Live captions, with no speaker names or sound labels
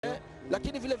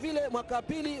Lakini vile vile mwaka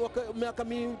pili miaka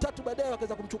mitatu baadaye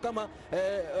wakaweza kumchukama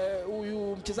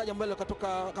huyu mchezaji ambaye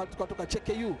kutoka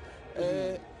JKU.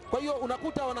 Kwa hiyo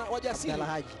unakuta wajasiri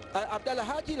Abdalla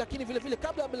Haji, lakini vile vile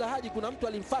kabla Abdalla Haji kuna mtu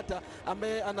alimfuata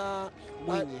ambaye ana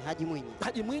Haji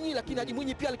Mwinyi, lakini Haji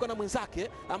Mwinyi pia alikuwa na mwenzake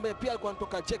ambaye pia alikuwa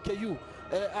anatoka JKU.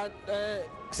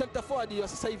 Center forward wa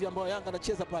sasa hivi ambao Yanga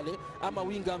anacheza pale, ama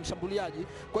winga mshambuliaji.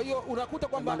 Kwa hiyo unakuta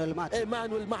kwamba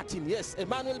Emmanuel Martin, yes,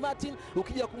 Emmanuel Martin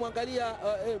ukija kumwangalia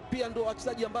pia ndio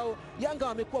wachezaji ambao Yanga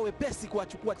wamekuwa wepesi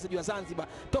kuwachukua wachezaji wa Zanzibar,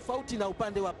 tofauti na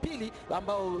upande wa pili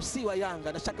ambao si wa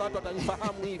Yanga. Na shaka watu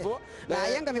watanifahamu hivyo. Na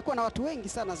Yanga imekuwa na watu wengi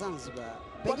sana Zanzibar.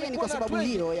 Pengine ni kwa sababu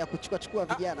hiyo ya kuchukua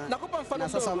vijana. Nakupa mfano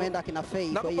mdogo. Sasa wameenda kina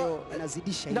Fei, kwa hiyo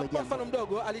inazidisha hilo jambo. Nakupa mfano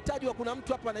mdogo, alitajwa kuna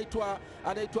mtu hapa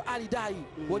anaitwa Ali Dai.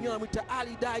 Wenyewe wanamuita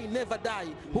Ali Dai Never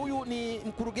Die. Huyu ni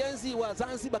mkurugenzi wa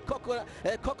Zanzibar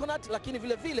Coconut, lakini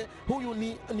vile vile huyu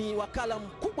ni wakala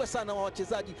mkubwa sana wa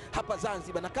wachezaji hapa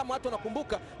Zanzibar. Na kama watu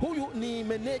wanakumbuka, huyu ni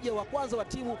meneja wa kwanza wa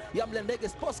timu ya Mlandege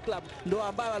Sports Club, ndio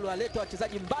ambaye aliwaleta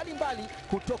wachezaji mbalimbali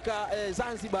kutoka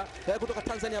Zanzibar, kutoka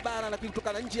Tanzania bara na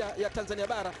kutoka nje ya Tanzania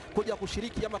bara kuja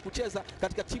kushiriki ama kucheza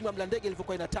katika timu ya Mlandege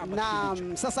ilivyokuwa inatamba.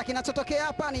 Naam, sasa kinachotokea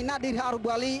hapa ni Nadir Haroub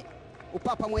Ali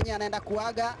Upapa mwenyewe anaenda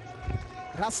kuaga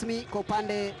rasmi kwa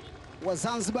upande wa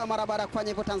Zanzibar mara baada ya kufanya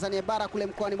hivyo Tanzania bara kule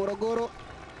mkoani Morogoro.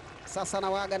 Sasa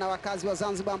anawaga na wakazi wa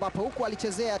Zanzibar, ambapo huku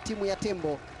alichezea timu ya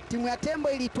Tembo. Timu ya Tembo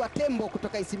iliitwa Tembo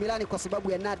kutoka AC Milan kwa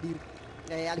sababu ya Nadir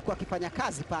alikuwa akifanya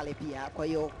kazi pale pia. Kwa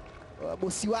hiyo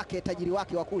bosi wake, tajiri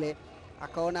wake wa kule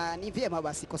akaona ni vyema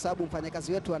basi, kwa sababu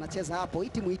mfanyakazi wetu anacheza hapo, hii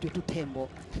timu itwe tu Tembo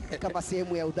kama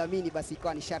sehemu ya udhamini, basi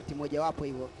ikawa ni sharti mojawapo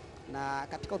hivyo. Na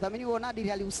katika udhamini huo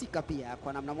Nadir alihusika pia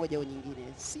kwa namna moja au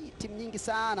nyingine. Si timu nyingi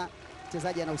sana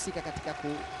mchezaji anahusika katika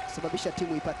kusababisha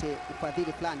timu ipate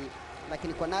ufadhili fulani,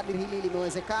 lakini kwa Nadir hili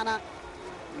limewezekana,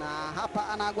 na hapa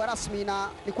anaagwa rasmi. Na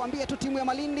nikwambie tu timu ya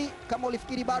Malindi, kama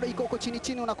ulifikiri bado iko huko chini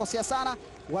chini, unakosea sana.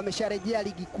 Wamesharejea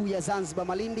ligi kuu ya Zanzibar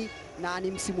Malindi, na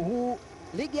ni msimu huu.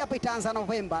 Ligi hapa itaanza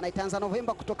Novemba, na itaanza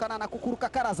Novemba kutokana na kukuruka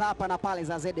kara za hapa na pale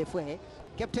za ZFA.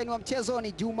 Captain wa mchezo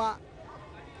ni Juma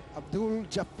Abdul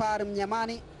Jafar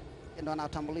Mnyamani, ndio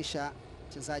anatambulisha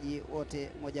wachezaji wote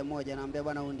moja moja. Naambia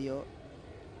bwana, huyu ndio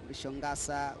Mrisho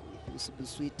Ngasa, Pius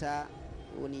Buswita,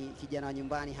 huyu ni kijana wa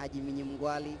nyumbani Haji Minyi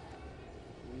Mngwali,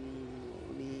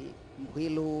 ni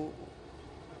Mhilu,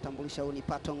 tambulisha huyu ni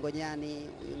Pato Ngonyani,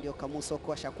 huyu ndio Kamuso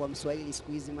kwa shakuwa Mswahili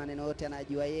siku hizi, maneno yote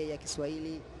anajua yeye ya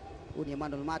Kiswahili. Huyu ni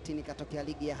Emmanuel Martin, katokea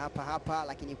ligi ya hapa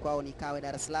lakini kwao ni Kawe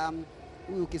Dar es Salaam.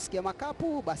 Huyu ukisikia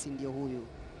makapu basi ndio huyu.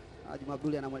 Juma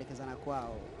Abduli anamuelekezana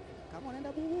kwao, kama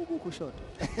unaenda bubu kushoto.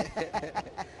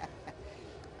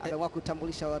 Ameamua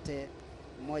kutambulisha wote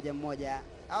mmoja mmoja.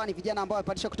 Hawa ni vijana ambao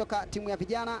wamepandishwa kutoka timu ya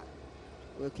vijana.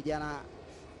 Huyo kijana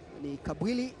ni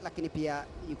Kabwili, lakini pia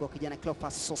yuko kijana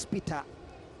Cleophas Sospita,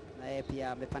 na yeye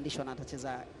pia amepandishwa na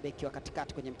atacheza beki wa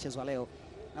katikati kwenye mchezo wa leo.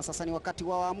 Na sasa ni wakati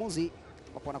wa waamuzi,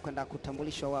 wapo wanakwenda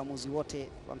kutambulishwa waamuzi wote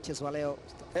wa mchezo wa leo.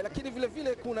 Lakini vile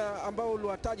vile kuna ambao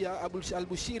uliwataja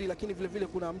Al-Bushiri, lakini vile vile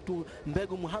kuna mtu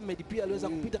Mbegu Muhammad pia aliweza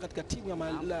kupita katika timu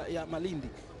ya Malindi,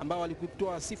 ambao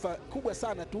walikutoa sifa kubwa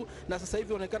sana tu, na sasa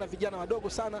hivi wanaonekana vijana wadogo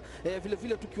sana. Vile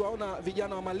vile tukiwaona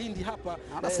vijana wa Malindi hapa,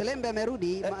 Selembe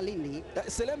amerudi Malindi.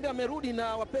 Selembe amerudi,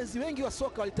 na wapenzi wengi wa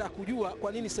soka walitaka kujua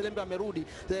kwa nini Selembe amerudi.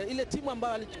 Ile timu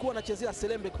ambayo alikuwa anachezea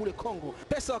Selembe kule Kongo,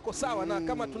 pesa wako sawa, na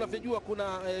kama tunavyojua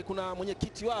kuna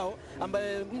mwenyekiti wao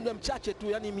ambaye muda mchache tu,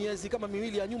 yani miezi kama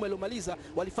miwili ya nyuma iliyomaliza,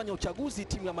 walifanya uchaguzi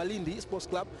timu ya Malindi Sports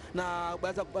Club, na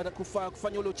baada ya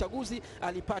kufanya ule uchaguzi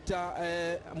alipata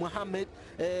Muhammad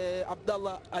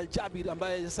Abdallah Al-Jabir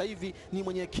ambaye sasa hivi ni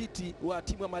mwenyekiti wa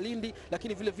timu ya Malindi,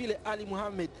 lakini vile vile Ali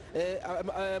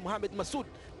Muhammad Masud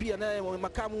pia naye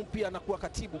makamu pia anakuwa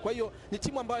katibu. Kwa hiyo ni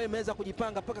timu ambayo imeweza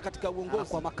kujipanga mpaka katika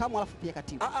uongozi. Kwa makamu alafu pia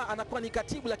katibu. Anakuwa ni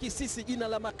katibu, lakini sisi jina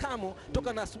la makamu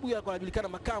toka na asubuhi alikuwa anajulikana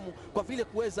makamu, kwa vile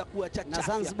kuweza kuachachia. Na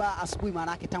Zanzibar asubuhi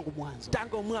maana yake tangu mwanzo.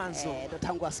 Ndio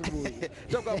tangu asubuhi.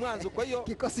 Toka mwanzo. Kwa hiyo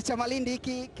kikosi cha Malindi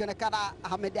hiki kionekana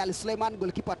Ahmed Ali Suleiman,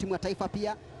 golikipa wa timu ya taifa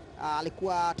pia.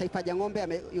 Alikuwa taifa Jang'ombe,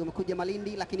 amekuja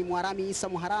Malindi, lakini Muharami Isa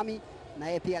Muharami na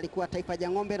yeye pia alikuwa taifa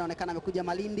Jang'ombe, naonekana amekuja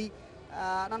Malindi.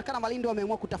 Naonekana Malindi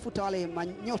wameamua kutafuta wale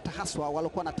manyota haswa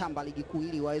waliokuwa na tamba ligi kuu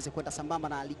ili waweze kwenda sambamba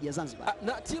na ligi ya Zanzibar.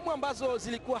 Na timu ambazo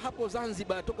zilikuwa hapo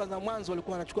Zanzibar toka za mwanzo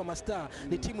walikuwa wanachukua mastaa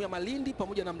ni timu ya Malindi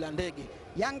pamoja na Mlandege.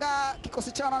 Yanga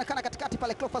kikosi chao naonekana katikati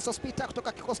pale, Cleophas Hospital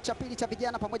kutoka kikosi cha pili cha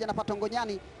vijana pamoja na Pato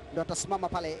Ngonyani ndio atasimama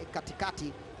pale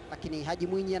katikati, lakini Haji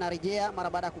Mwinyi anarejea mara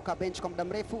baada ya kukaa bench kwa muda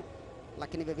mrefu,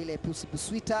 lakini vile vile Pius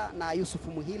Buswita na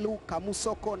Yusufu Muhilu,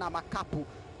 Kamusoko na Makapu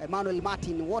Emmanuel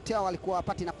Martin, wote hao walikuwa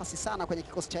wapati nafasi sana kwenye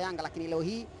kikosi cha Yanga, lakini leo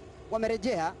hii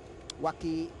wamerejea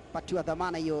wakipatiwa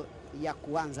dhamana hiyo ya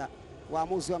kuanza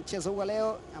waamuzi wa mchezo huu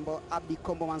leo ambao Abdi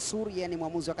Kombo Mansur yeye ni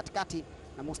mwamuzi wa katikati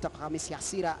na Mustafa Hamisi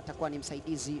Hasira atakuwa ni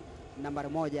msaidizi nambari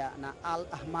 1 na Al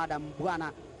Ahmada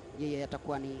Mbwana yeye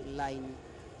atakuwa ni line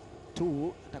 2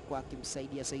 atakuwa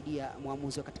akimsaidia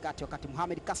mwamuzi wa katikati, wakati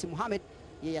Mohamed Kasim Mohamed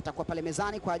yeye atakuwa pale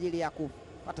mezani kwa ajili ya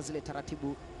kupata zile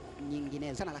taratibu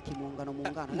nyinginezo. Sana la kimuungano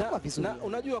inakuwa vizuri. Na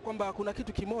unajua kwamba kuna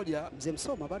kitu kimoja, Mzee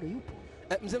Msoma bado yupo.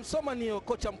 Mzee Msoma ni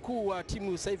kocha mkuu wa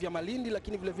timu sasa hivi ya Malindi,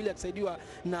 lakini vile vile akisaidiwa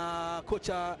na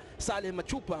kocha Saleh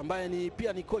Machupa ambaye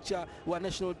pia ni kocha wa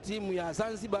national team ya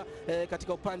Zanzibar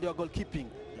katika upande wa goalkeeping.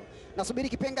 Nasubiri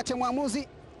kipenga cha mwamuzi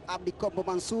Abdi Kombo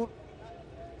Mansur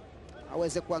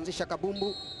aweze kuanzisha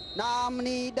kabumbu. Na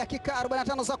ni dakika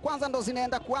 45 za kwanza ndo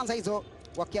zinaenda kuanza hizo,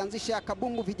 wakianzisha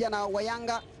kabumbu vijana wa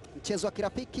Yanga, mchezo wa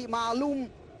kirafiki maalum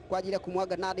kwa ajili ya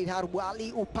kumwaga Nadir Haroub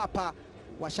Ali Upapa,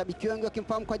 washabiki wengi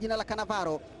wakimfahamu kwa jina la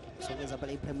Canavaro. Sogeza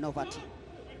pale Ibrahim Novati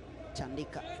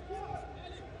Chandika,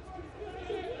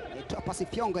 itoa pasi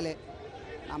Fyongele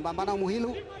ambambana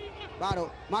Muhilu,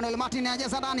 bado Emmanuel Martin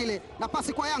anajaza ndani ile na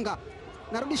pasi kwa Yanga,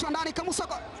 narudishwa ndani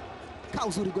Kamusoko, ka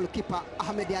uzuri goalkeeper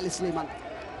Ahmed Ali Suleiman,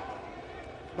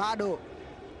 bado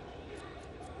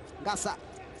Ngasa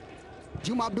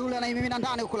Juma Abdul anaimimina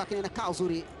ndani huko, lakini anakaa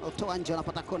uzuri, utoa nje,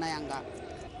 anapata kona Yanga.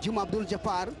 Juma Abdul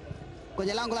Jafar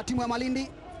kwenye lango la timu ya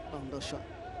Malindi, ondoshwa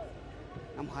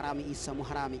na Muharami Isa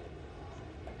Muharami.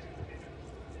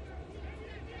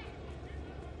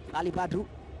 Ali Badru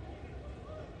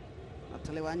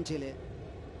atolewa nje,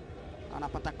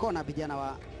 anapata kona vijana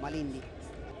wa Malindi.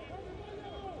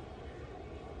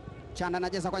 Chanda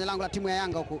anacheza kwenye lango la timu ya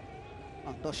Yanga huko,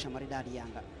 ondosha maridadi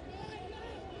Yanga.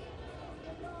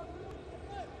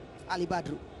 Ali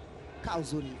Badru ka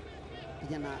uzuri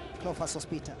vijana Clofas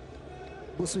Hospital.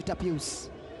 Buswita Pius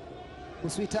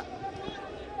Buswita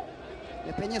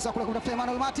lepenyeza kule kumtafuta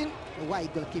Emmanuel Martin,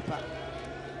 wide goalkeeper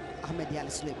Ahmed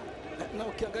Ali Suleiman. Na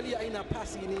ukiangalia aina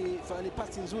pasi ni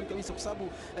pasi nzuri kabisa, kwa sababu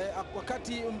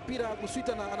wakati mpira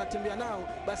Buswita anatembea nao,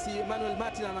 basi Emmanuel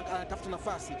Martin anatafuta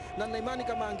nafasi, na nina imani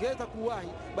kama angeweza kuwahi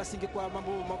basi ingekuwa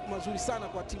mambo mazuri sana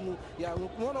kwa timu ya,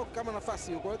 unaona kama nafasi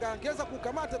hiyo, kwa hiyo angeweza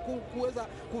kukamata kuweza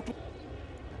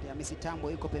Hamisi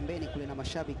Tambo yuko pembeni kule na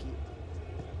mashabiki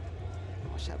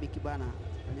bana,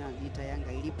 wanajiita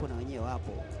Yanga ilipo na wenyewe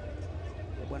wapo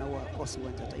bwana, huwa kosi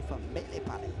uwanja Taifa mbele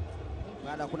pale,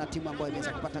 baada kuna timu ambayo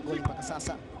imeweza kupata goli mpaka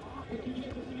sasa.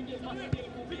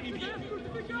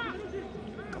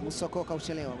 Kamusoko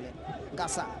kauchelewa ule,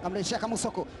 Ngasa kamrejeshia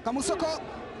Kamusoko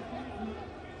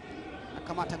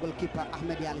akamata goalkeeper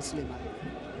Ahmed Ali Suleiman,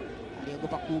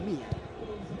 aliogopa kuumia.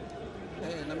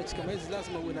 Na mechi kama hizi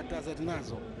lazima uwe na tahadhari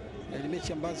nazo. Ni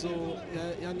mechi ambazo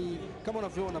yani kama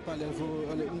unavyoona pale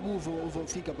nguvu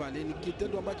ulivyofika pale, ni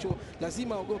kitendo ambacho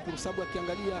lazima aogope, kwa sababu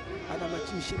akiangalia ana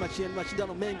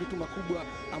mashindano mengi tu makubwa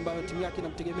ambayo timu yake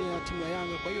inamtegemea, timu ya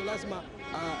Yanga. Kwa hiyo lazima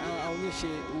aonyeshe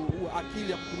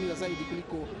akili ya kutumia zaidi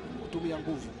kuliko kutumia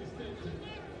nguvu.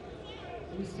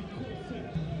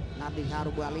 Nadir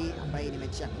Haroub Ali ambaye ni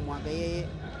mechi ya kumwaga yeye,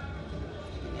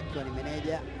 akiwa ni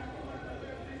meneja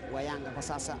wa Yanga kwa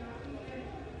sasa.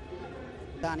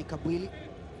 Dani Kabwili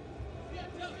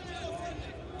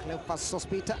Cleopas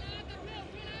Hospital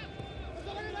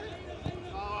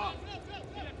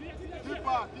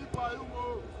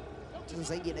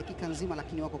zaidi ya dakika nzima,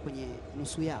 lakini wako kwenye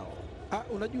nusu yao.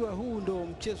 Unajua huu ndo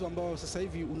mchezo ambao sasa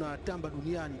hivi unatamba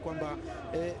duniani, kwamba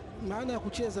maana ya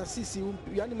kucheza sisi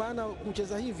yani maana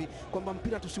kucheza hivi kwamba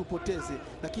mpira tusiupoteze,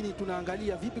 lakini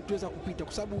tunaangalia vipi tuweza kupita,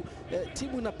 kwa sababu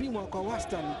timu inapimwa kwa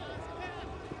wastani.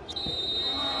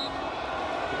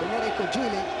 Bendera iko juu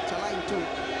ile cha line 2.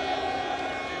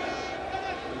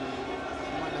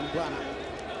 Madam Bwana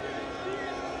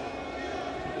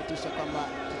kutisha kwamba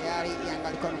tayari Yanga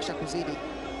alikuwa amekwisha kuzidi.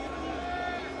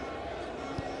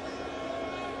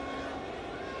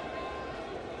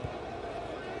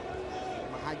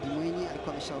 Mahaji Mwenye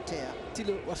alikuwa ameshaotea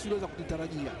tile wasiweza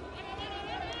kutarajia.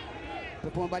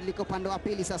 Pepo mabadiliko upande wa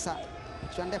pili sasa.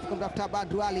 Chandefu kumtafuta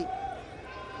Badru Ali.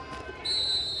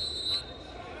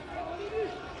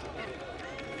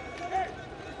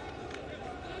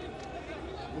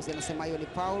 Muzi anasema hiyo ni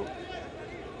foul,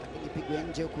 lakini pigwe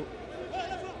nje huku.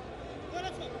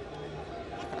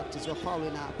 Anatizwa foul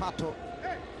na Pato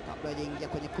kabla hajaingia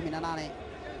kwenye 18.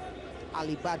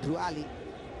 Ali Badru Ali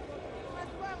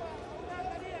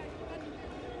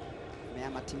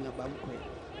meama timu ya Bamkwe.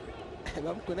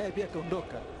 Bamkwe naye pia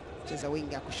kaondoka, cheza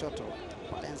winga kushoto,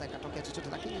 alianza ikatokea chochote,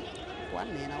 lakini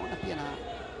wanne naona pia na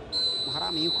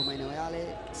Muharami yuko maeneo yale,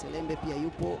 Selembe pia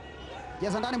yupo.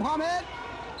 Jaza ndani Mohamed,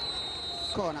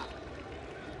 kona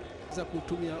za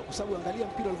kutumia, kwa sababu angalia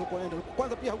mpira ulivyoenda.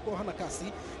 Kwanza pia huko hana kasi,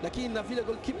 lakini na vile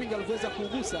goalkeeping alivyoweza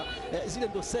kugusa, zile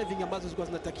ndio saving ambazo zilikuwa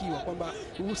zinatakiwa, kwamba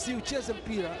usiucheze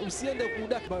mpira, usiende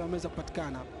kuudaka, ambayo ameweza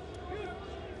kupatikana.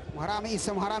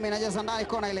 Mharami anajaza ndani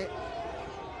kona ile,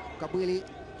 Kabwili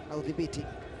na udhibiti.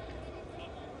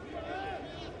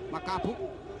 Makapu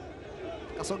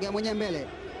kasogea mwenye mbele,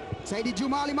 Saidi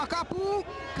Jumali Makapu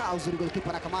kaa uzuri, golikipa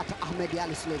anakamata Ahmed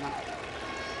Ali Suleiman,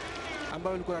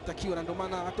 ambayo ilikuwa inatakiwa, na ndio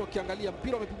maana hata ukiangalia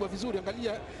mpira umepigwa vizuri.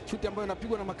 Angalia shuti ambayo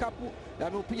inapigwa na Makapu,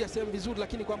 ameupiga sehemu vizuri,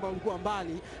 lakini kwamba ulikuwa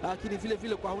mbali, lakini vile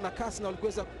vile kwa hauna kasi na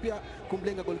walikuweza pia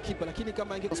kumlenga golikipa, lakini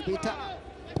kama ingepita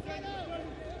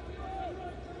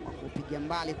kupiga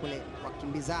mbali kule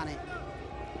wakimbizane.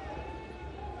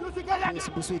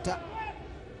 Pius Buswita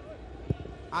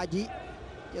Aji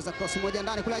cheza cross moja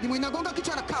ndani kule, Aji inagonga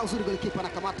kichwa na kaa uzuri, golikipa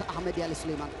anakamata Ahmed Ali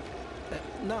Suleiman.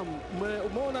 Naam,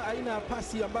 umeona aina ya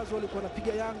pasi ambazo walikuwa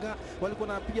wanapiga Yanga, walikuwa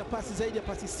wanapiga pasi zaidi ya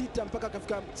pasi 6 mpaka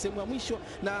akafika sehemu ya mwisho,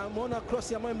 na umeona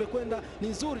cross ambayo imekwenda ni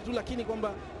nzuri tu, lakini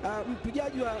kwamba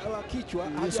mpigaji wa kichwa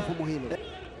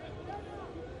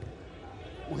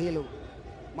Muhilu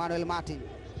Emmanuel Martin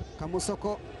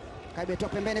Kamusoko kaibetoa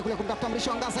pembeni kule kumtafuta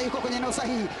Mrisho Ngasa, yuko kwenye eneo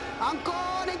sahihi, anko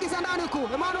anaingiza ndani huku,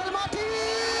 Emmanuel Martin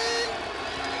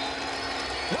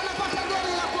wanapata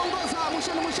goli la kuongoza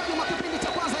mwishoni mwa kipindi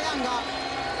cha kwanza. Yanga,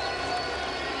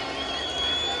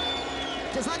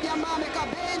 mchezaji ambaye amekaa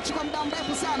bench kwa muda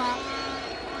mrefu sana,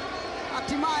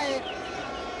 hatimaye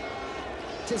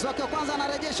mchezo wake wa kwanza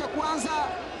anarejeshwa kuanza,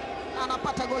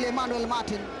 anapata goli Emmanuel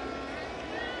Martin.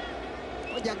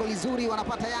 Moja goli zuri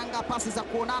wanapata Yanga, pasi za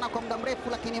kuonana kwa muda mrefu,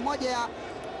 lakini moja ya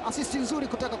asisti nzuri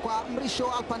kutoka kwa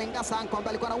Mrisho Ngasa ambaye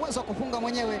alikuwa na uwezo wa kufunga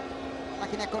mwenyewe,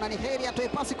 lakini akaona ni heri atoe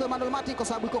pasi kwa Emmanuel Martin kwa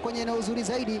sababu iko kwenye eneo zuri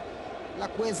zaidi la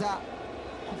kuweza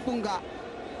kufunga.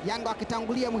 Yanga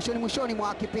akitangulia mwishoni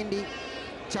mwa kipindi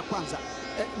cha kwanza.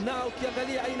 Na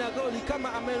ukiangalia aina ya goli kama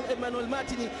Emmanuel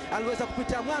Martin aliweza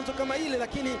kupita mwanzo kama ile,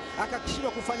 lakini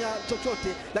akashindwa kufanya chochote.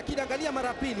 Lakini angalia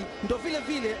mara pili ndio vile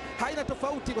vile haina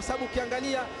tofauti, kwa sababu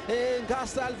ukiangalia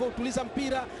Ngasa alivyotuliza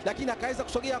mpira, lakini akaweza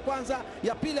kusogea kwanza,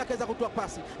 ya pili akaweza kutoa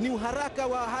pasi. Ni uharaka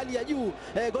wa hali ya juu.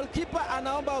 Goalkeeper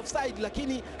anaomba offside,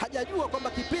 lakini hajajua kwamba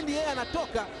kipindi yeye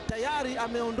anatoka tayari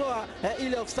ameondoa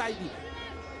ile offside.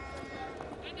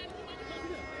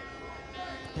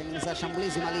 Tengeneza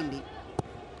shambulizi Malindi,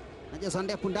 najaza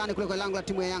ndefu ndani kule kwa lango la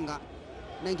timu ya Yanga,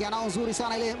 naingia nao nzuri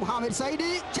sana ile. Mohamed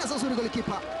Saidi cheza nzuri,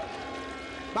 golikipa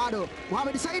bado.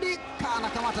 Mohamed Saidi kana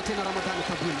kamata tena Ramadhani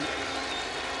Kabili.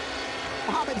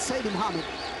 Mohamed Saidi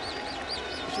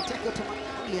shuti yake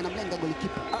anamlenga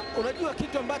golikipa. Unajua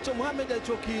kitu ambacho Mohamed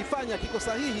alichokifanya kiko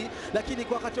sahihi, lakini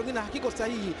kwa wakati mwingine hakiko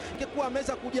sahihi. Ingekuwa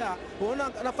ameweza kujaa,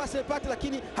 unaona nafasi ipate,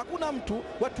 lakini hakuna mtu,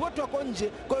 watu wote wako nje,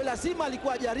 kwa hiyo lazima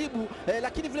alikuwa ajaribu.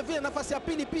 Lakini vile vile nafasi ya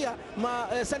pili pia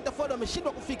center forward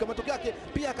ameshindwa kufika, matokeo yake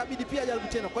pia akabidi pia ajaribu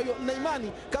tena. Kwa hiyo na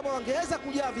imani kama wangeweza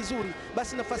kujaa vizuri,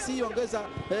 basi nafasi hiyo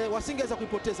wasingeweza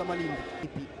kuipoteza Malindi.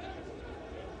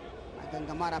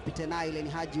 Gangamara apite nayo ile, ni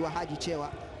Haji Chewa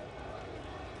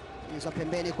za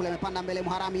pembeni kule, amepanda mbele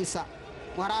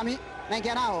Muharami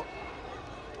naingia nao,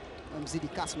 mzidi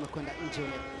kasi umekwenda nje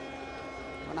ule,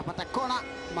 wanapata kona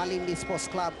Malindi Sports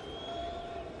Club.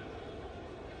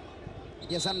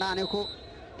 Jeza ndani huko,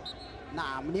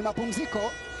 naam, ni mapumziko,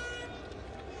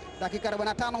 dakika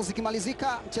 45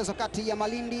 zikimalizika, mchezo kati ya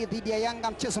Malindi dhidi ya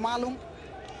Yanga, mchezo maalum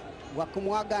wa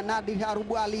kumwaga Nadir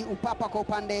Haroub Upapa kwa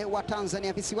upande wa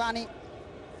Tanzania visiwani.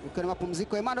 Ukiwa na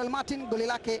mapumziko, Emmanuel Martin goli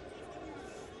lake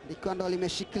likiwa ndo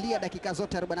limeshikilia dakika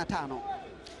zote 45.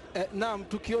 Naam,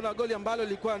 tukiona goli ambalo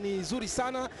lilikuwa ni zuri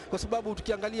sana, kwa sababu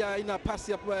tukiangalia aina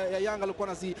pasi ya Yanga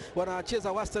walikuwa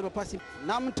wanacheza wastani wa pasi.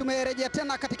 Naam, tumerejea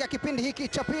tena katika kipindi hiki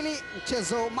cha pili,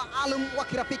 mchezo maalum wa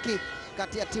kirafiki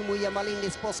kati ya timu ya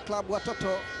Malindi Sports Club, watoto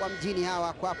wa mjini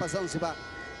hawa kwa hapa Zanzibar.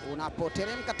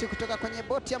 Unapoteremka tu kutoka kwenye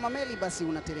boti ya mameli, basi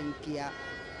unateremkia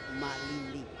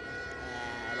Malindi.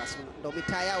 Basi ndo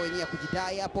mitaa yao wenyewe ya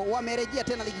kujidai hapo. Wamerejea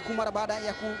tena ligi kuu mara baada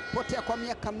ya kupotea kwa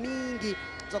miaka mingi,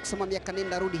 za kusema miaka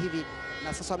nenda rudi hivi,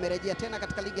 na sasa wamerejea tena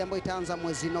katika ligi ambayo itaanza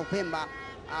mwezi Novemba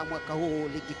mwaka huu,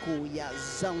 ligi kuu ya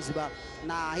Zanzibar,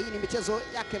 na hii ni michezo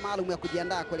yake maalum ya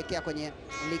kujiandaa kuelekea kwenye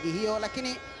ligi hiyo.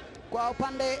 Lakini kwa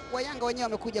upande wa Yanga wenyewe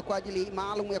wamekuja kwa ajili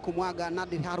maalum ya kumwaga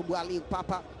Nadir Haroub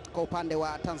Upapa kwa upande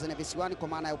wa Tanzania visiwani, kwa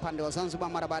maana ya upande wa Zanzibar,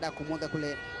 mara baada ya kumwaga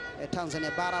kule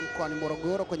Tanzania bara mkoani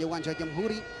Morogoro kwenye uwanja wa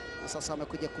Jamhuri, na sasa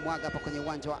wamekuja kumwaga hapa kwenye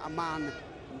uwanja wa Amaan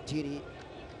mjini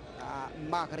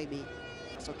Magharibi.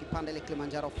 So kipande ile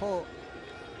Kilimanjaro 4,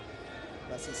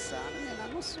 basi saa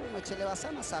 4:30 umechelewa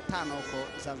sana, saa 5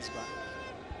 huko Zanzibar.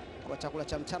 Kwa chakula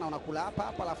cha mchana unakula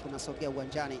hapa alafu unasogea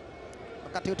uwanjani,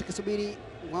 wakati wote tukisubiri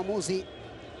mwamuzi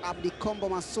Abdi Kombo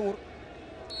Mansur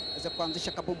aweze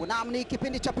kuanzisha kabumbu. Naam, ni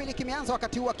kipindi cha pili kimeanza,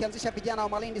 wakati huu akianzisha vijana wa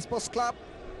Malindi Sports Club,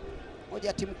 moja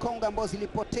ya timu kongwe ambazo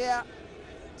zilipotea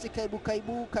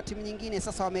zikaibuka timu nyingine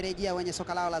sasa wamerejea wenye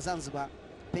soka lao la Zanzibar.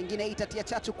 Pengine itatia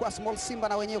chachu kwa Small Simba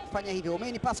na wenyewe kufanya hivyo.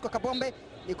 Umeni Pasco Kabombe,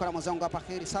 niko na mwenzangu hapa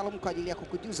Kheri Salum kwa ajili ya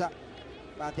kukujuza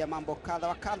baadhi ya mambo kadha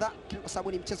wa kadha, kwa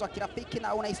sababu ni mchezo wa kirafiki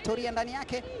na una historia ndani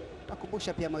yake.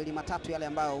 Tutakumbusha pia mawili matatu yale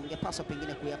ambayo ungepaswa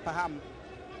pengine kuyafahamu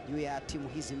juu ya timu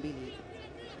hizi mbili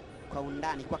kwa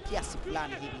undani kwa kiasi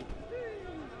fulani hivi.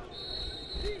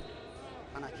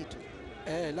 Ana kitu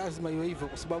lazima iwe hivyo,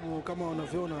 kwa sababu kama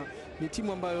unavyoona ni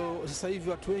timu ambayo sasa hivi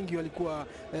watu wengi walikuwa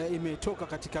imetoka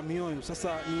katika mioyo.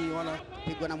 Sasa ni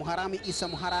wanapigwa na Muharami Isa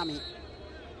Muharami,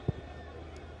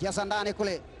 jaza ndani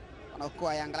kule,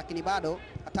 wanaokoa Yanga, lakini bado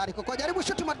hatari kwa jaribu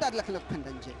shuti maridadi, lakini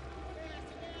kwenda nje.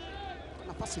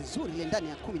 Nafasi nzuri ile ndani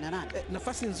ya 18,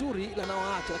 nafasi nzuri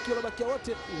wanawaacha, lakini walobakia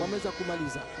wote wameweza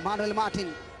kumaliza. Emmanuel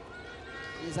Martin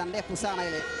ni ndefu sana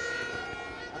ile,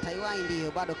 ataiwai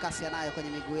ndio, bado kasi anayo kwenye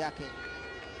miguu yake.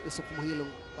 Yusuf Muhilu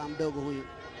kwa mdogo huyu,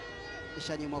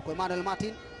 kisha nyuma kwa Emmanuel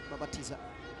Martin, babatiza.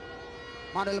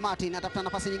 Emmanuel Martin atafuta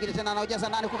nafasi nyingine tena, anaojaza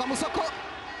ndani kwa Kamusoko,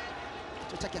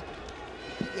 kichwa chake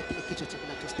piga kile kichwa cha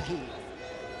kinachostahili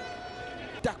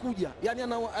takuja, yani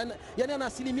ana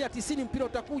asilimia 90 mpira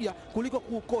utakuja kuliko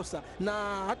kuukosa.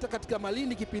 Na hata katika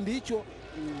Malindi kipindi hicho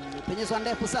penyezwa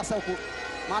ndefu sasa huku.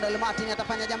 Emmanuel Martin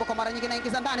atafanya jambo kwa mara nyingine,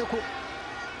 ingiza ndani huku,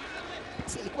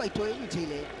 ilikuwa itoe nje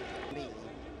ile.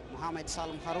 Mohamed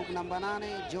Salum Haroub namba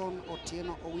 8, John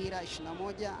Otieno Owira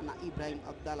 21 na Ibrahim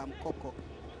Abdalla Mkoko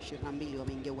 22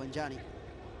 wameingia uwanjani.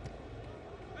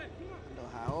 Ndio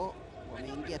hao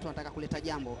wameingia tu, wanataka kuleta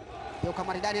jambo. Leo kama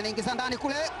Maridani anaingiza ndani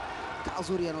kule,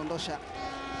 Kazuri anaondosha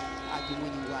Haji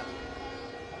Mwinyi Ngwali.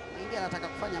 Mwingi anataka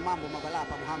kufanya mambo mabala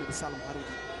hapa. Mohamed Salum Haroub,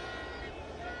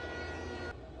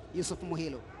 Yusuf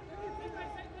Muhilo,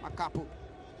 Makapu,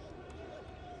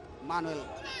 Manuel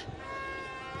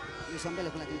yusa mbele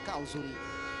kuna kikaa uzuri,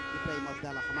 Ibrahim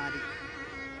Abdalla Hamadi,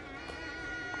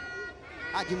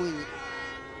 Haji Mwinyi,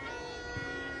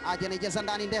 Haji anaijaza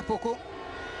ndani ndefu huko,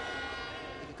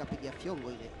 ikapiga fiongo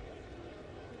ile,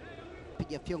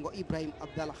 piga fiongo Ibrahim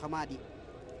Abdalla Hamadi,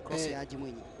 cross ya Haji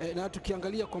Mwinyi. Na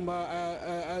tukiangalia kwamba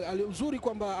uzuri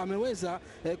kwamba ameweza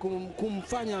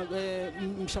kumfanya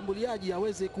mshambuliaji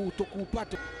aweze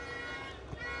kutokupata.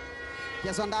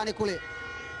 Jaza ndani kule,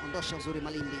 ondosha uzuri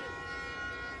Malindi.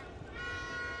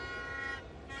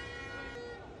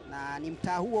 Na ni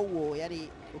mtaa huo, yani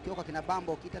ukioka kina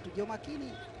Bambo kita tujio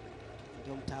makini,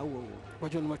 ndio mtaa huo. Kwa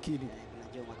John Makini,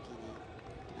 ndio makini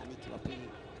na Niki wa pili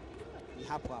ni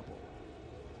hapo.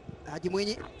 Haji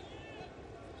Mwinyi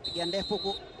piga ndefu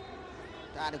huko,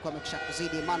 tayari kwa amekisha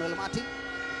kuzidi Emmanuel Martin.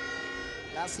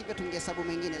 La sivyo tungehesabu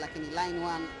mengine, lakini line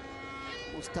 1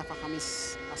 Mustafa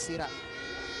Hamis Asira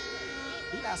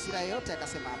bila hasira yoyote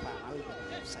akasema hapana, wewe kwa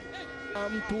offside.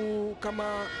 Mtu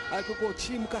kama alikuwa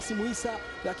Chim Kasimu Isa,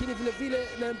 lakini vile vile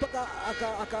na mpaka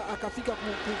akafika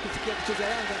kufikia kucheza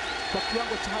Yanga kwa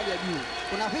kiwango cha hali ya juu.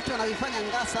 Kuna vitu anavifanya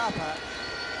Ngasa hapa,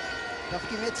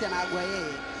 rafiki mechi anaagwa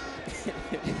yeye.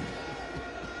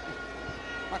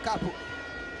 Makapu,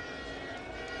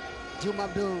 Juma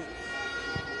Abdul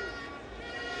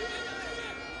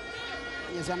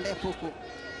nyeza ndefu huku,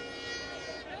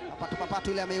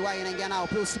 papatu ile ameiwai, inaingia nao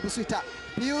Pius Buswita.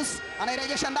 Pius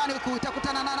anairejesha ndani huku,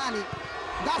 itakutana na nani?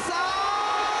 Ngasa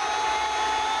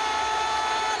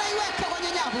anaiweka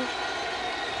kwenye nyavu.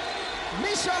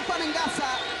 Mrisho Ngasa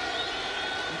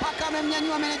mpaka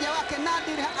amemnyanyua meneja wake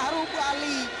Nadir Haroub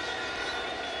Ali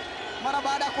mara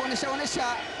baada ya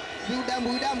kuonesha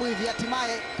viudambu hivi,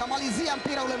 hatimaye kamalizia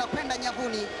mpira ule unakwenda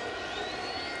nyavuni,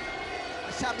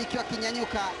 mashabiki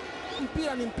wakinyanyuka.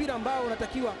 Mpira ni mpira ambao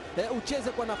unatakiwa ucheze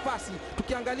kwa nafasi.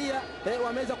 Tukiangalia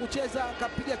wameweza kucheza,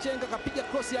 kapiga chenga, kapiga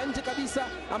cross ya nje kabisa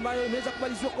ambayo imeweza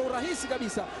kumaliziwa kwa urahisi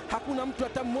kabisa. Hakuna mtu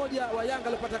hata mmoja wa Yanga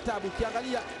aliyopata tabu.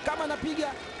 Ukiangalia kama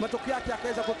anapiga, matokeo yake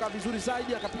akaweza kuweka vizuri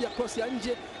zaidi, akapiga cross ya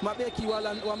nje, mabeki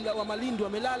wa Malindi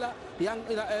wamelala,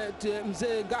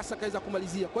 mzee Ngasa akaweza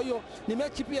kumalizia. Kwa hiyo ni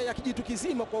mechi pia ya kijitu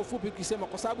kizima kwa ufupi ukisema,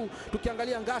 kwa sababu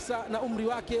tukiangalia Ngasa na umri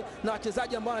wake na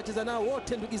wachezaji ambao anacheza nao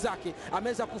wote ndugu zake,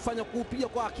 ameweza kufanya kupiga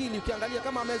kwa akili. Ukiangalia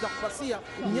kama ameweza kupasia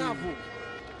nyavu.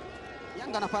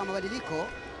 Yanga anafanya mabadiliko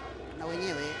na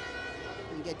wenyewe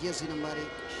ingia jezi nambari 21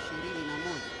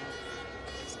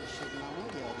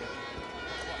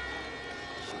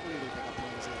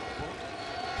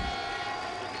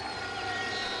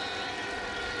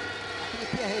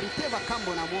 lakini pia Heriteva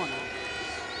Kambo namuona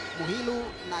Muhilu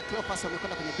na Cleophas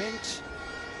wamekwenda kwenye bench.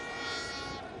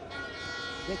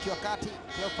 Beki wakati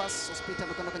Cleophas Hospital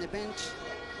amekwenda kwenye bench,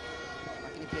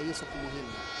 lakini pia Yusuf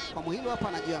Muhimu. Kwa Muhimu hapa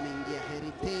anajua ameingia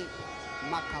Herite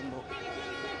Makambo.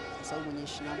 Sasa mwenye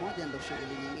 21 ndio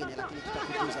shughuli nyingine, lakini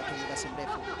tutakujuza tu muda si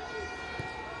mrefu.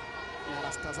 Na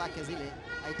rasta zake zile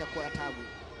haitakuwa tabu.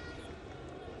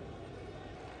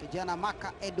 Kijana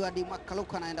Maka Edward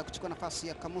Makaluka anaenda kuchukua nafasi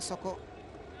ya Kamusoko.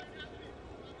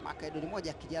 Maka Edward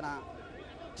moja kijana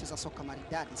cheza soka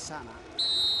maridadi sana.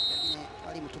 Lakini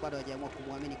walimu tu bado hawajaamua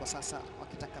kumwamini kwa sasa,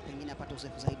 wakitaka pengine apate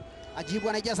uzoefu zaidi. Ajibu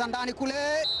anaijaza ndani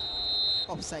kule.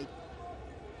 Offside.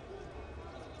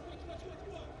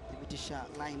 Thibitisha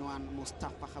line 1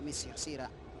 Mustafa Hamisi Hasira.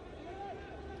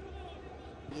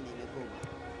 Ngine imegoma.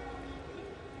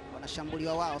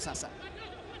 Wanashambuliwa wao sasa.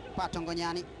 Pato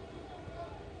Ngonyani.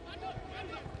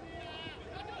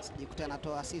 Sijikuta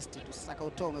anatoa assist tu, sasa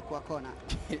kautoa umekuwa kona.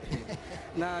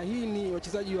 Na hii ni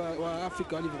wachezaji wa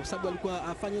Afrika walivyo, kwa sababu alikuwa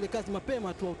afanye ile kazi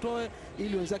mapema tu autoe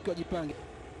ili wenzake wajipange.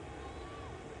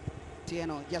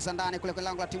 Tieno jaza ndani kule kwa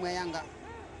lango la timu ya Yanga.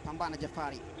 Pambana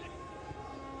Jafari.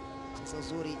 Sasa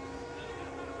uzuri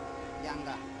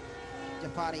Yanga.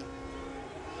 Jafari.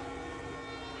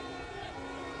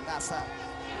 Ngasa.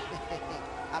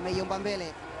 Ameiomba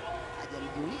mbele.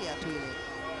 Hajamjulia tu ile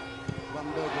kwa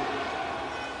mdogo.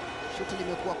 Shuti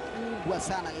limekuwa kubwa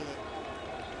sana lile.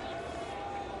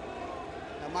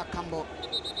 Na Makambo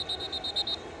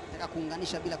nataka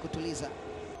kuunganisha bila kutuliza.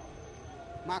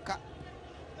 Maka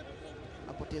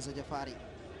napoteza Jafari.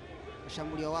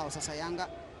 Mashambulio wao sasa Yanga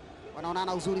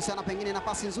wanaonana uzuri sana, pengine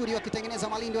nafasi nzuri wakitengeneza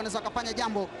Malindi wanaweza kufanya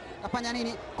jambo. Kafanya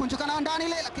nini? Kunjukana ndani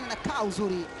ile, lakini nakaa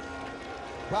uzuri.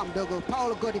 Kwa mdogo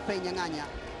Paul Godfrey nyang'anya.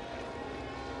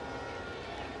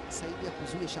 Saidia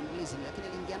kuzuia shambulizi, lakini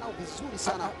aliingia nao vizuri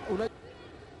sana.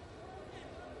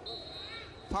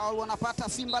 Paul wanapata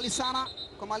simbali sana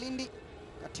kwa Malindi.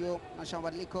 Katio na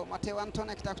mabadiliko. Mateo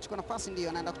Antone akitaka kuchukua nafasi, ndio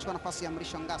anaenda kuchukua nafasi ya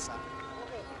Mrisho Ngasa.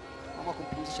 Mama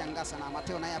kumpumzisha Ngasa na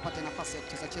Mateo naye apate nafasi ya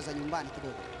kucheza nyumbani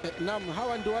kidogo. Naam,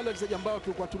 hawa ndio wale wachezaji ambao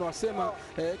tulikuwa tunawasema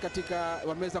katika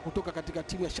wameweza kutoka katika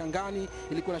timu ya Shangani,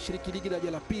 ilikuwa inashiriki ligi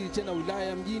daraja la pili tena wilaya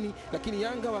ya Mjini, lakini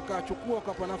Yanga wakachukua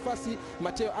wakapa nafasi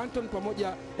Mateo Anton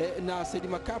pamoja na Said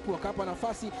Makapu wakapa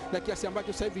nafasi, na kiasi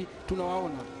ambacho sasa hivi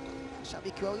tunawaona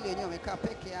shabiki wawili wenyewe wamekaa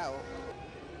peke yao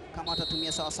kama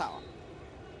watatumia sawa sawa.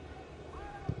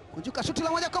 Kunjuka shuti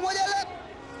la moja kwa moja ile.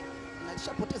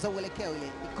 Alishapoteza uelekeo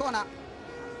ile. Ikona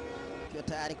kiwa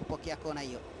tayari kupokea kona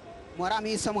hiyo.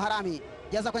 Mwarami Isa Muharami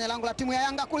jaza kwenye lango la timu ya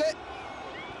Yanga kule.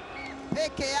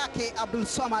 Peke yake Abdul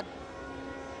Samad.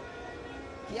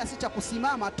 Kiasi cha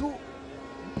kusimama tu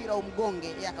mpira umgonge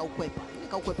yeye akaukwepa.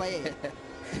 Kaukwepa yeye.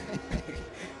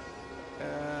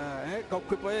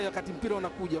 Kaukwepa yeye wakati mpira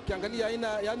unakuja. Ukiangalia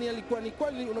yani alikuwa ni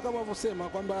kweli kama unavyosema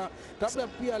kwamba labda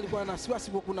pia alikuwa na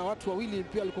wasiwasi, kwa kuna watu wawili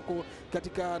pia walikuwa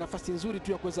katika nafasi nzuri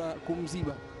tu ya kuweza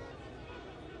kumziba.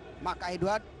 Maka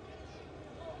Edward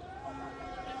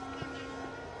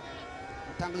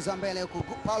tanguliza mbele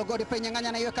huko. Paul Godfrey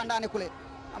nyang'anya na iweka ndani kule.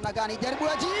 Namna gani? Jaribu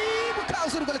ajibu kaa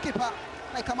uzuri kwa kipa.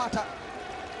 Na ikamata.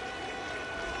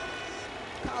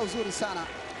 Kaa uzuri sana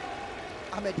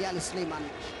Ahmed Ali Suleiman.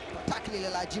 Taki lile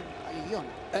la ajibu aliliona.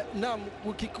 Naam,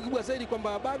 kikubwa zaidi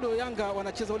kwamba bado Yanga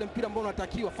wanacheza ule mpira ambao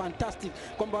unatakiwa, fantastic,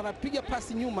 kwamba wanapiga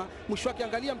pasi nyuma, mwisho wake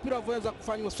angalia mpira unavyoweza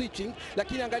kufanywa switching,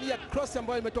 lakini angalia cross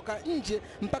ambayo imetoka nje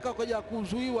mpaka kuja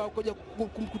kuzuiwa, kuja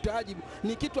kumkuta ajibu.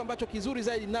 Ni kitu ambacho kizuri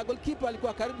zaidi, na goalkeeper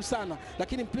alikuwa karibu sana,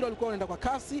 lakini mpira ulikuwa unaenda kwa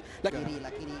kasi, lakini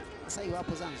sasa hiyo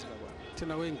hapo Zanzibar bwana.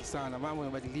 Tena wengi sana, mambo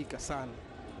yamebadilika sana.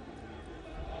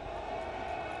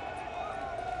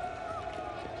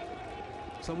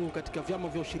 Sababu katika vyama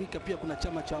vya ushirika pia kuna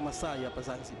chama cha Masai hapa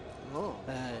Zanzibar.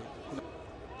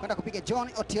 Kwenda kupiga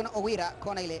John Otieno Owira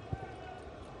kona ile.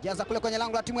 Jaza kule kwenye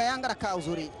lango la timu ya Yanga na kaa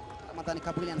uzuri. Ramadhani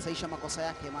Kabuli anasaisha makosa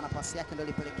yake, maana pasi yake ndio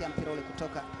ilipelekea mpira ule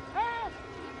kutoka.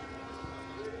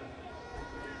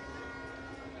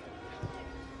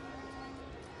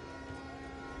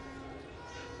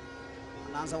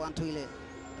 Anaanza 1-2 ile.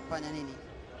 Atafanya nini?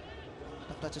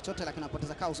 Tafuta chochote lakini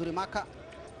anapoteza kaa uzuri Maka.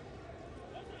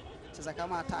 Cheza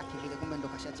kama ataki vile, kumbe ndo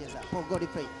kashacheza. Paul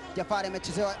Godfrey. Jafari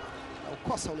amechezewa na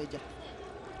ukosa ule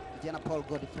jana Paul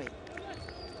Godfrey.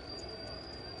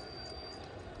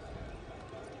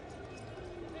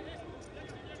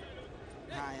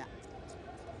 Haya.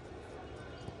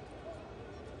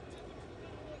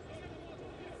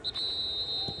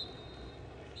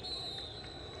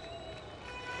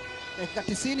 Dakika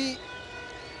 90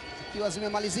 ikiwa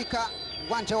zimemalizika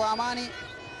uwanja wa Amani.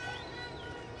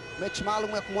 Mechi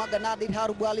maalum ya kumwaga Nadir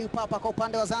Haroub Ali Upapa kwa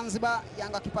upande wa Zanzibar.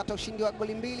 Yanga akipata ushindi wa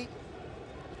goli 2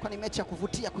 Kwani mechi ya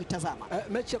kuvutia kuitazama.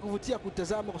 Mechi ya kuvutia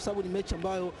kutazama kwa sababu ni mechi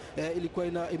ambayo ilikuwa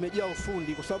imejaa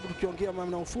ufundi, kwa sababu tukiongea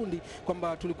mambo na ufundi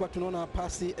kwamba tulikuwa tunaona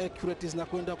pasi accurate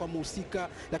zinakwenda kwa muhusika,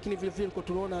 lakini vile vile tulikuwa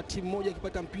tunaona timu moja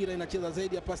ikipata mpira inacheza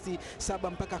zaidi ya pasi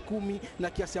 7 mpaka 10, na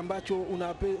kiasi ambacho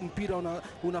mpira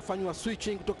unafanywa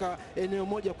switching kutoka eneo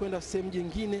moja kwenda sehemu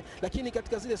nyingine, lakini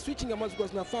katika zile switching ambazo zilikuwa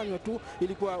zinafanywa tu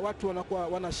ilikuwa watu wanakuwa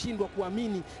wanashindwa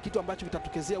kuamini kitu ambacho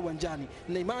kitatokezea uwanjani.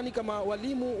 Na imani kama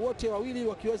walimu wote wawili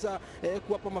wakiweza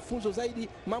kuwapa mafunzo zaidi,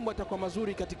 mambo yatakuwa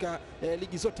mazuri katika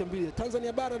ligi zote mbili,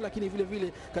 Tanzania bara lakini vile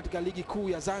vile katika ligi kuu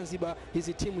ya Zanzibar,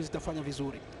 hizi timu zitafanya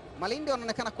vizuri. Malindi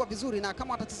wanaonekana kuwa vizuri, na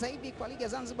kama watacheza hivi kwa ligi ya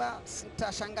Zanzibar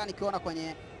sitashangaa nikiona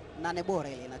kwenye 8 bora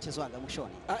ile inachezwaga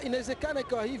mwishoni. Inawezekana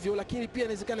ikawa hivyo, lakini pia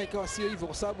inawezekana ikawa sio hivyo,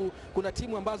 kwa sababu kuna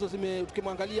timu ambazo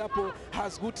tukimwangalia hapo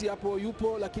Hasguti hapo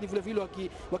yupo, lakini vile vile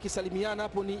wakisalimiana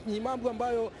hapo ni mambo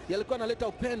ambayo yalikuwa yanaleta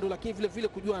upendo, lakini vile vile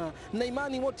kujuana. Na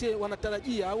imani wote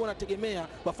wanatarajia au wanategemea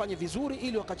wafanye vizuri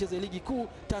ili wakacheze ligi kuu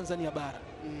Tanzania bara.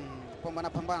 Kwamba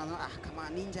napambana kama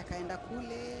Ninja kaenda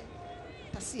kule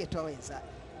tasie tuweza.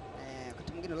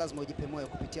 Wakati mwingine lazima ujipe moyo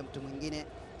kupitia mtu mwingine.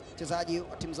 Mchezaji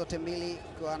wa timu zote mbili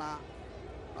kwa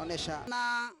anaonesha,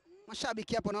 na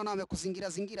mashabiki hapo naona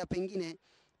wamekuzingira pengine,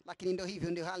 lakini ndio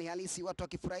hivyo, ndio hali halisi, watu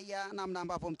wakifurahia namna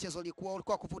ambavyo mchezo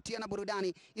ulikuwa kuvutia na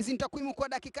burudani. Hizi ni takwimu kwa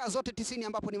dakika zote 90,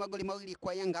 ambapo ni magoli 2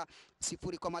 kwa Yanga,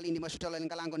 0 kwa Malindi. Mashuti ya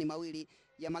lango ni 2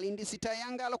 ya Malindi, 6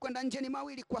 Yanga, alokwenda nje ni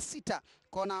 2 kwa 6.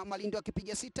 Kona Malindi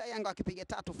wakipiga 6, Yanga wakipiga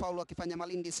 3, faulu wakifanya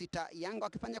Malindi 6, Yanga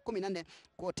wakifanya 14,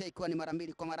 kote ikiwa ni mara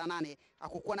 2 kwa mara 8.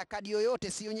 Hakukuwa na kadi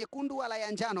yoyote, sio nyekundu wala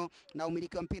ya njano, na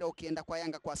umiliki wa mpira ukienda kwa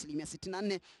Yanga kwa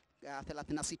 64%.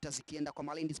 36 zikienda kwa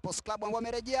Malindi Sports Club ambao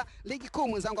wamerejea ligi kuu.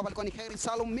 Mwenzangu hapa alikuwa ni Khairi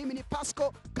Salum, mimi ni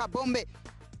Pasco Kabombe.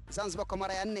 Zanzibar kwa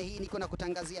mara ya 4 hii niko na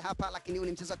kutangazia hapa, lakini huu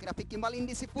ni mchezo wa kirafiki.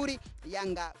 Malindi 0,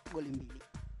 Yanga goli 2.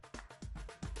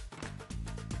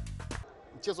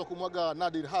 Mchezo kumwaga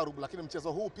Nadir Haroub, lakini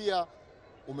mchezo huu pia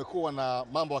umekuwa na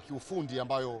mambo ya kiufundi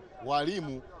ambayo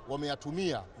walimu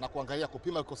wameyatumia na kuangalia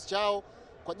kupima kikosi chao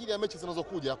kwa ajili ya mechi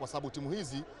zinazokuja, kwa sababu timu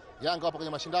hizi Yanga wapo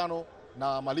kwenye mashindano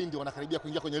na Malindi wanakaribia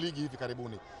kuingia kwenye ligi hivi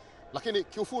karibuni. Lakini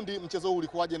kiufundi mchezo huu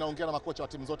ulikuwaje? Naongea na makocha wa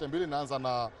timu zote mbili. Naanza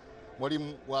na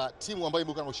mwalimu wa timu ambaye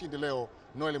imebuka na ushindi leo,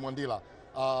 Noel Mwandila.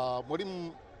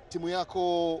 Mwalimu, timu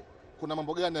yako kuna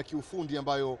mambo gani ya kiufundi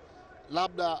ambayo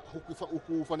labda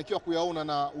hukufanikiwa kuyaona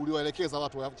na uliwaelekeza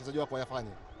watu wachezaji wako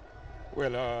wayafanye?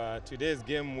 Well, today's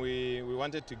game we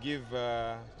wanted to give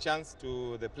chance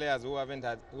to the players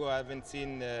who haven't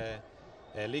seen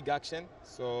league action.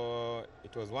 So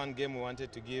it was one game we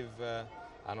wanted to give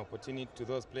an opportunity to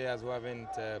those players who haven't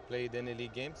played any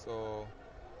league game. So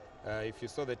if you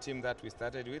saw the team that we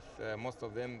started with, most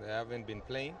of them they haven't been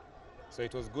playing. So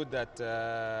it was good that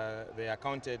they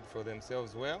accounted for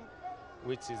themselves well,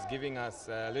 which is giving us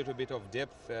a little bit of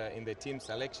depth in the team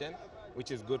selection,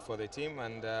 which is good for the team.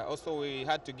 And also we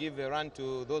had to give a run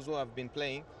to those who have been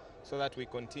playing so that we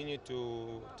continue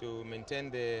to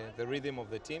maintain the rhythm of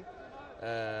the team.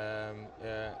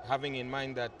 Having in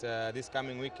mind that this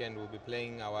coming weekend we'll be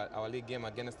playing our league game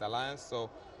against Alliance. So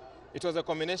it was a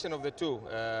combination of the two,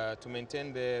 to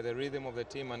maintain the rhythm of the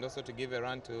team and also to give a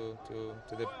run to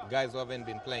the guys who haven't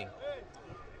been playing.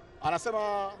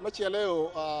 Anasema mechi ya leo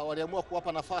waliamua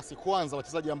kuwapa nafasi kwanza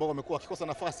wachezaji ambao wamekuwa wakikosa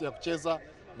nafasi ya kucheza,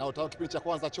 na utaona kipindi cha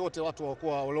kwanza chote watu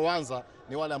walioanza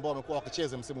ni wale ambao wamekuwa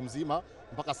wakicheza msimu mzima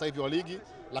mpaka sasa hivi wa ligi,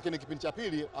 lakini kipindi cha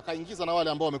pili akaingiza na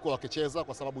wale ambao wamekuwa wakicheza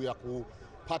kwa sababu ya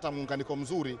kupata muunganiko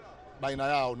mzuri baina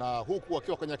yao, na huku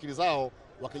wakiwa kwenye akili zao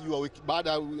wakijua wiki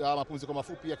baada ya mapumziko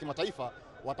mafupi ya kimataifa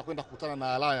watakwenda kukutana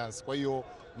na Alliance. Kwa hiyo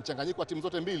mchanganyiko wa timu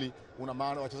zote mbili una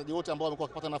maana wachezaji wote ambao wamekuwa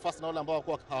wakipata nafasi na wale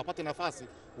ambao hawapati nafasi,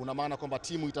 una maana kwamba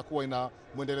timu itakuwa ina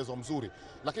muendelezo mzuri.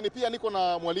 Lakini pia niko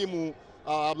na mwalimu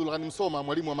Abdul Ghani Msoma,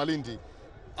 mwalimu wa Malindi.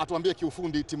 Atuambie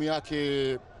kiufundi timu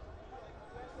yake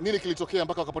nini kilitokea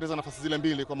mpaka wakapoteza nafasi zile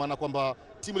mbili, kwa maana kwamba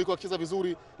timu ilikuwa ikicheza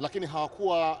vizuri lakini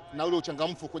hawakuwa na ule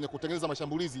uchangamfu kwenye kutengeneza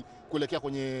mashambulizi kuelekea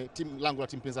kwenye lango la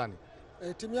timu pinzani.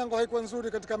 Timu yangu haikuwa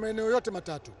nzuri katika maeneo yote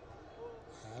matatu.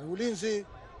 Ulinzi,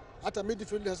 hata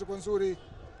midfield hazikuwa nzuri,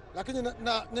 lakini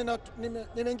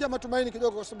nimeingia matumaini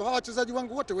kidogo kwa sababu hawa wachezaji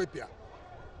wangu wote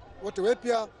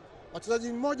wapya,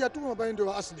 wachezaji mmoja tu ambaye ndio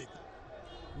wa asili,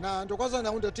 na ndio kwanza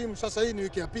naunda timu sasa. Hii ni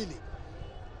wiki ya pili.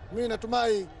 Mimi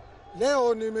natumai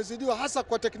leo nimezidiwa hasa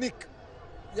kwa technique.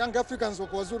 Young Africans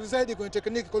wako wazuri zaidi kwenye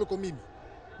technique kuliko mimi.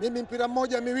 Mimi mpira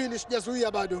mmoja miwili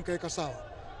sijazuia bado nikaeka sawa.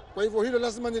 Kwa hivyo hilo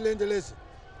lazima niliendeleze.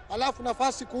 Alafu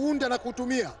nafasi kuunda na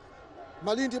kutumia,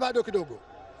 Malindi bado kidogo.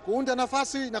 Kuunda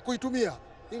nafasi na kuitumia,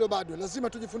 hilo bado lazima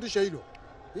tujifundishe hilo.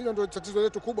 Hilo ndio tatizo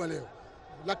letu kubwa leo.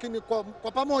 Lakini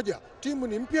kwa pamoja timu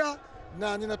ni mpya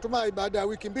na ninatumai baada ya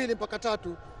wiki 2 mpaka 3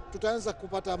 tutaanza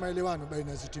kupata maelewano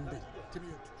baina ya timu mbili. Timu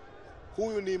yetu.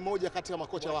 Huyu ni mmoja kati ya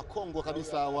makocha wa Kongo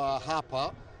kabisa wa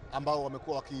hapa ambao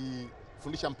wamekuwa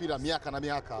wakifundisha mpira miaka na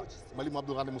miaka, Mwalimu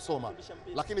Abdulghani Musoma.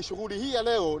 Lakini shughuli hii ya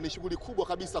leo ni shughuli kubwa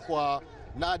kabisa kwa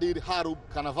Nadir Haroub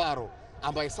Canavaro,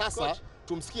 ambaye sasa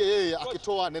tumsikie yeye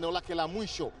akitoa neno lake la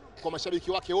mwisho kwa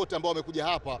mashabiki wake wote ambao wamekuja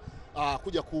hapa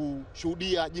kuja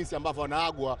kushuhudia jinsi ambavyo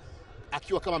anaagwa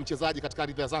akiwa kama mchezaji katika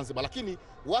ardhi ya Zanzibar. Lakini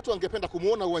watu wangependa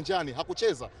kumuona uwanjani,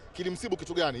 hakucheza. Kilimsibu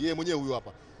kitu gani? Yeye mwenyewe huyu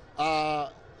hapa.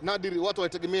 Nadir, watu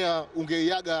walitegemea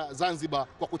ungeiaga Zanzibar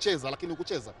kwa kucheza, lakini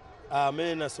ukucheza.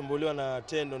 Mimi nasumbuliwa na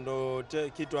tendo, ndo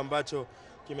kitu ambacho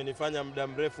kimenifanya muda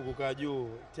mrefu kukaa juu.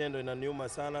 Tendo inaniuma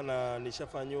sana na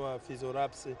nishafanywa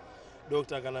physiotherapy.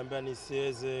 Daktari akaniambia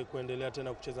nisiweze kuendelea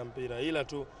tena kucheza mpira. Ila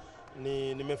tu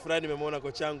nimefurahi nimemwona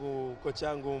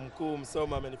kochangu mkuu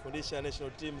Msoma amenifundisha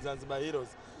national team Zanzibar Heroes.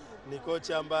 Ni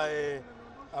kocha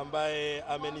ambaye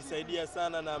amenisaidia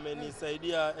sana na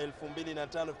amenisaidia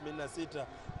 2005 2006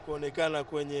 kuonekana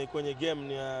kwenye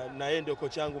game, na yeye ndio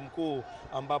kocha wangu mkuu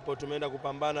ambapo tumeenda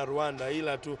kupambana Rwanda.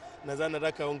 Ila tu nadhani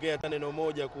nataka ongea neno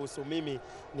moja kuhusu mimi,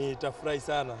 nitafurahi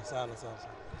sana.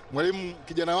 Mwalimu,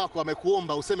 kijana wako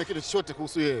amekuomba useme kitu chochote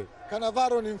kuhusu yeye.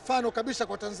 Canavaro ni mfano kabisa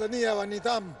kwa Tanzania wa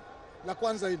nidhamu. La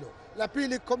kwanza hilo. La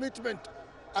pili, commitment.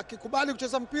 Akikubali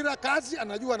kucheza mpira kazi,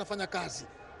 anajua anafanya kazi.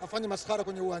 Afanye maskhara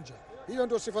kwenye uwanja. Hiyo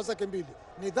ndio sifa zake mbili.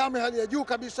 Nidhamu hali ya juu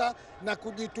kabisa na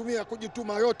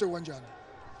kujituma yote uwanjani.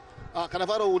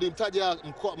 Canavaro, ulimtaja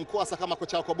Mkwasa kama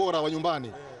kocha wako bora wa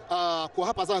nyumbani. Kwa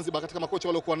hapa Zanzibar katika makocha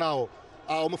waliokuwa nao,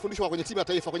 umefundishwa kwenye timu ya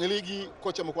taifa, kwenye ligi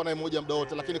kocha umekuwa naye mmoja muda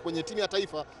wote, lakini kwenye timu ya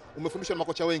taifa umefundishwa na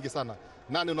makocha wengi sana.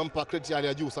 Nani unampa credit hali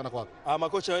ya juu sana kwako?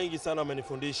 Makocha wengi sana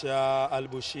wamenifundisha,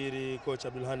 Albushiri, kocha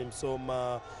Abdulhani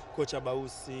Msoma, kocha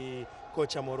Bausi,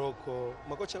 kocha Moroko.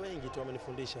 Makocha wengi tu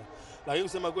wamenifundisha. Lakini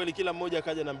kusema kweli kila mmoja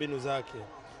kaja na mbinu zake.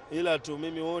 Ila tu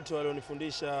mimi wote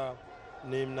walionifundisha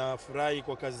ninafurahi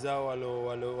kwa kazi zao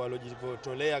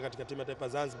walojitolea katika timu ya taifa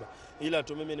Zanzibar. Ila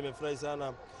tu mimi nimefurahi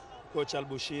sana. Kocha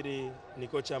Albushiri ni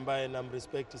kocha ambaye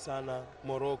namrespect sana,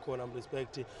 Moroko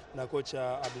namrespect, na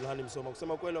kocha Abdulhani Msoma.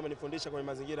 Kusema kweli wamenifundisha kwenye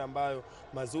mazingira ambayo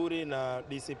mazuri na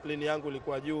discipline yangu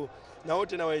ilikuwa juu, na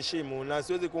wote na waheshimu, na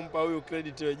siwezi kumpa huyu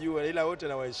credit ya juu, ila wote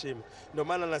na waheshimu. Ndio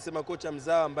maana nasema kocha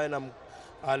mzao ambaye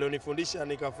alionifundisha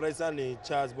nikafurahi sana ni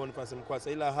Charles Boniface Mkwasa,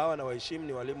 ila hawa na waheshimu,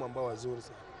 ni walimu ambao wazuri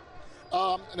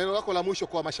sana. Neno lako la mwisho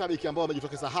kwa mashabiki ambao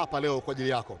wamejitokeza hapa leo kwa ajili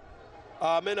yako?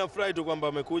 Mimi nafurahi tu kwamba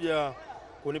wamekuja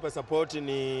kunipa support.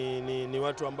 Ni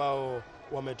watu ambao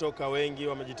wametoka wengi,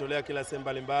 wamejitolea kila sehemu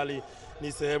mbalimbali.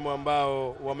 Ni sehemu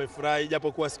ambao wamefurahi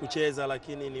japokuwa sikucheza,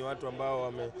 lakini ni watu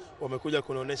ambao wamekuja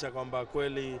kunionyesha kwamba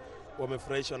kweli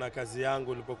wamefurahishwa na kazi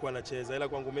yangu nilipokuwa nacheza. Ila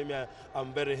kwangu mimi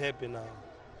I'm very happy now.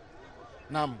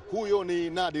 Naam, huyo ni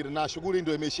Nadir na shughuli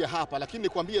ndio imeishia hapa, lakini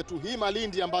nikwambie tu hii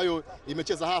Malindi ambayo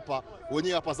imecheza hapa,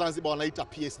 wenyewe hapa Zanzibar wanaita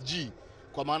PSG.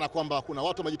 Kwa maana kwamba kuna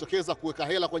watu wamejitokeza kuweka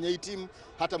hela kwenye hii timu.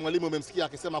 Hata mwalimu umemsikia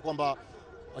akisema kwamba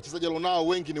wachezaji walionao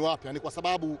wengi ni wapya. Ni kwa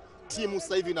sababu timu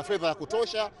sasa hivi ina fedha ya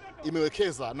kutosha,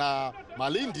 imewekeza. Na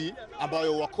Malindi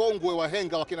ambayo wakongwe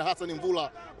wahenga wakina Hassan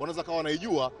Mvula wanaweza kawa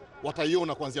wanaijua,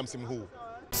 wataiona kuanzia msimu huu.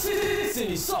 Sisi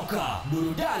ni soka,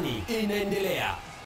 burudani inaendelea.